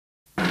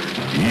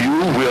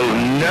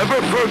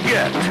never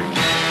forget.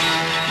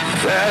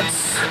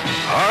 That's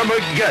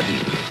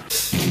Armageddon.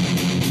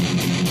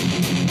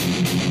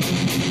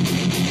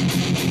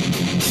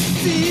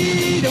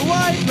 See the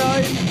white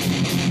light,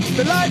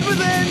 the light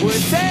within. We're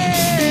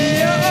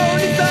saying the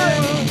only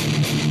time,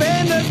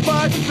 been the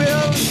spark to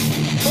fill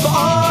for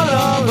all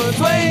of us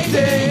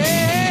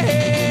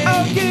waiting.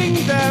 Our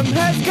kingdom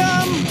has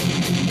come.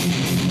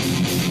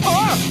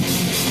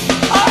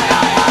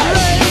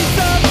 Rays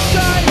of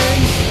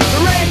shining,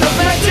 rays of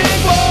magic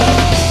war.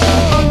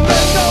 On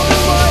red, gold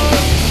and white,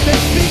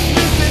 there's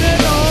peace in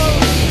it all.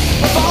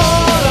 For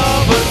all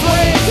of us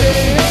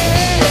waiting,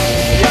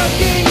 your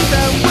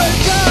kingdom will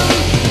come.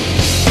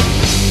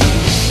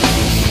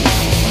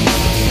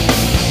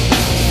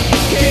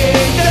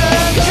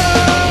 Kingdom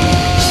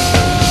come.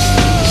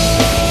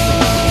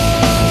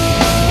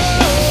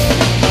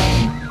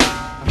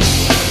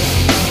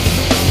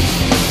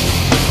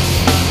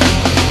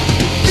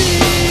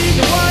 See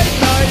the white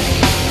light,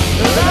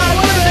 the light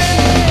within.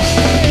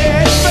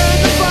 Yeah, it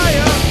burns the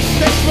fire,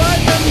 that's what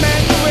the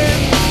meant to win.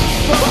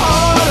 For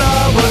all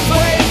of us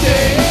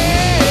waiting,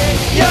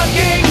 your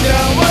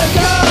kingdom will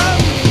come.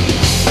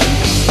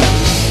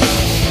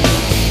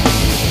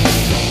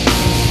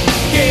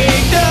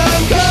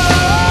 Kingdom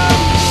come.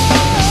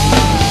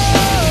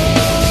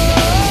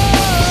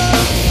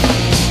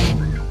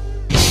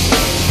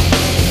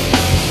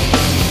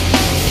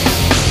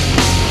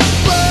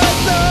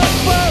 Words of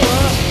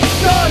power,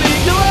 calling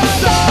to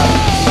us all,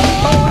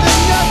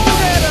 holding us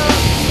together,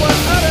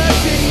 one other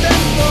kingdom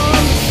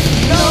form.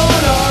 No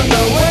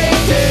longer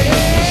waiting,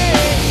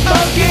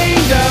 our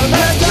kingdom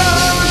has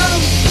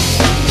come.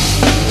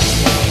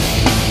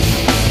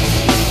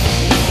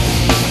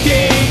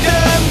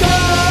 Kingdom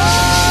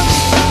come.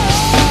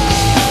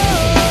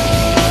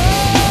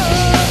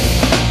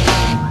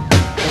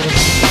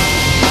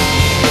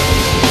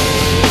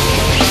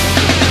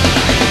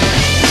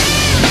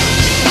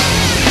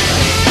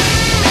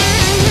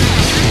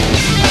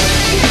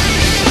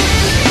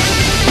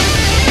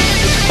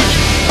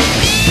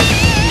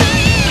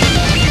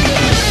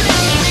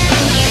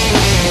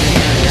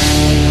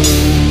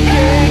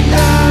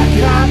 Kingdom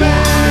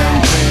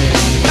coming,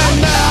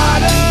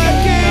 another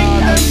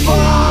kingdom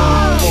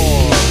born.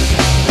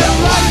 The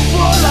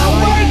rightful are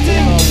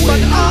waiting,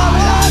 but all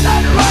are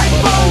not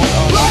rightful.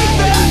 Right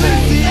there we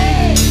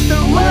see the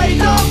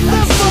weight of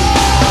the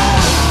fall.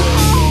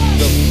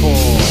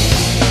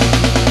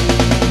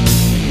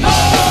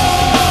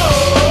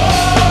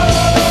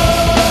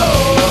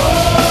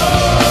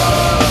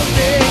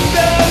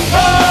 Kingdom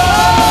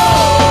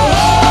come.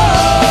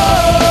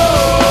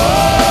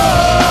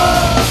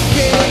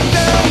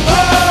 Kingdom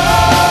come.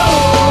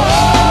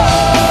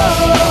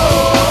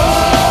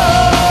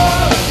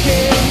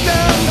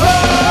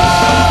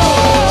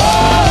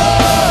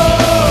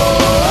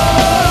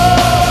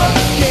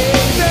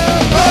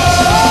 Kingdom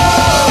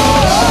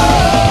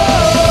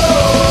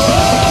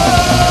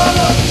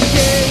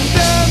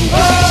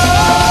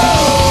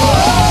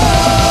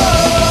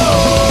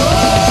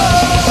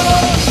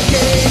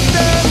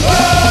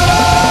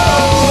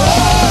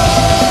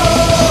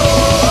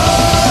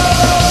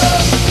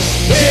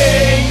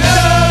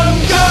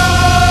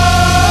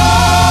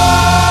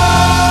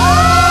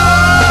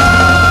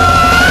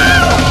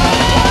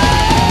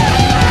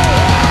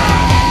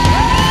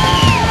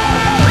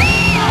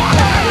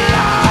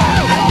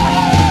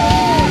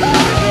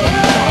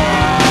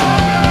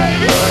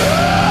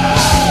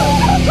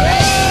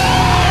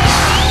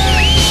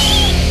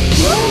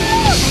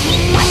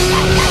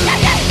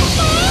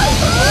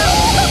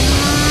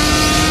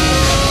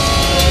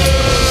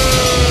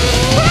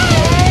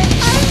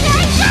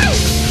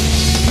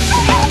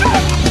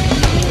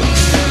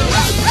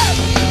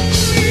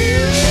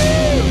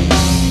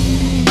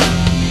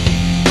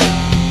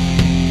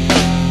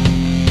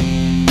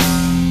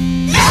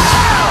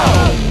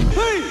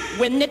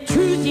When the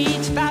truth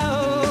is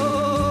found,